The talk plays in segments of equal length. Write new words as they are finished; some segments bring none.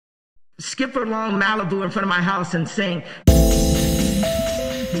skip along Malibu in front of my house and sing.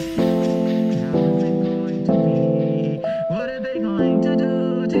 What are they going to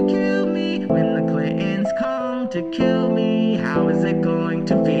do to kill me when the Clintons come to kill me? How is it going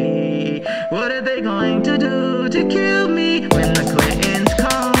to be? What are they going to do to kill me when the Clintons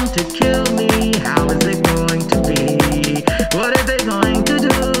come to kill me? How is it going to be? What are they going to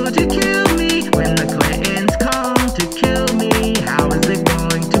do to kill me when the Clintons come to kill me? How is it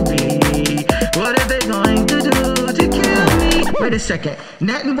going to be? What are they going to do to kill me? Wait a second.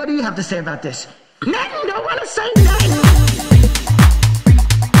 Nathan, what do you have to say about this? Nathan, don't want to say nothing.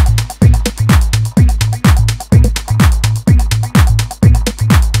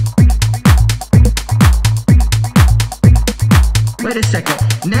 Wait a second.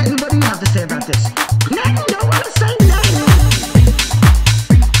 Nathan, what do you have to say about this? Nathan, don't want to say nothing.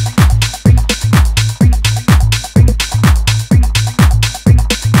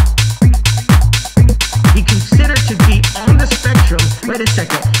 He considered to be on the spectrum. Wait a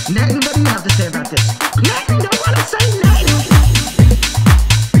second. Nathan, what do you have to say about this? Nathan, don't want to say nothing.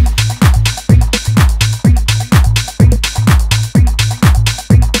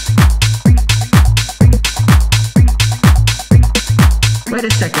 Wait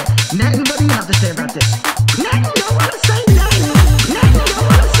a second. Nathan, what do you have to say about this? Nathan, don't want to say nothing. Nathan, don't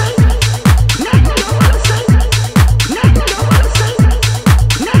want to say nothing. Nathan, don't want to say nothing. Nathan, don't want to say nothing.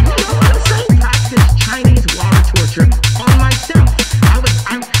 Nathan, don't want to say practice Chinese water torture on myself. I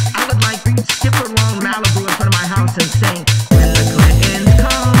would like skip along Malibu in front of my house and sing, when the Clintons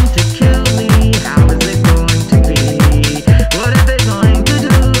come to kill me, how is it going to be? What are they going to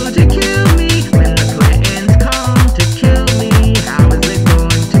do to kill me when the Clintons come to kill me? How is it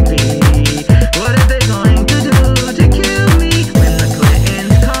going to be? What are they going to do to kill me when the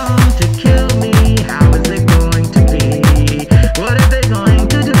Clintons come to kill me? How is it going to be? What are they going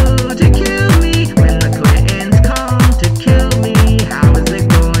to do to kill me when the Clintons come to kill me? How is it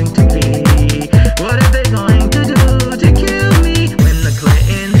going to be? What are they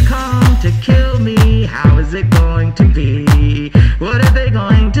going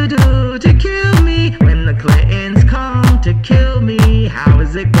to do to kill me when the Clintons come to kill me? How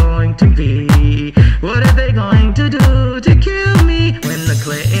is it going to be? What are they going to do to kill me when the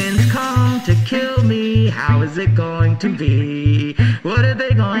Clintons come to kill me? How is it going to be? What are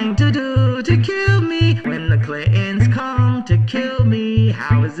they going to do to kill me when the Clintons come to kill me? How is it going to be? What are they going to do to kill me when the Clintons come to kill me?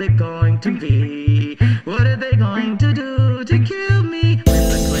 How is it going to be? What are they going to do to kill me when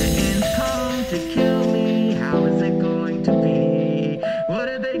the Clintons come to kill me? How is it going to be? What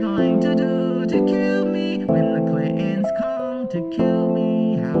are they going to do to kill me when the Clintons come to kill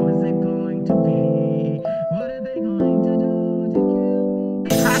me? How is it going to be? What are they going to do to kill me?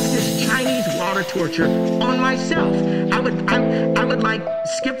 Practice Chinese water torture on myself. I would like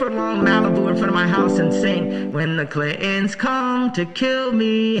skip along Malibu in front of my house and sing, when the Clintons come to kill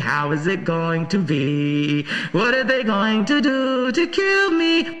me, how is it going to be? What are they going to do to kill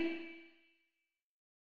me?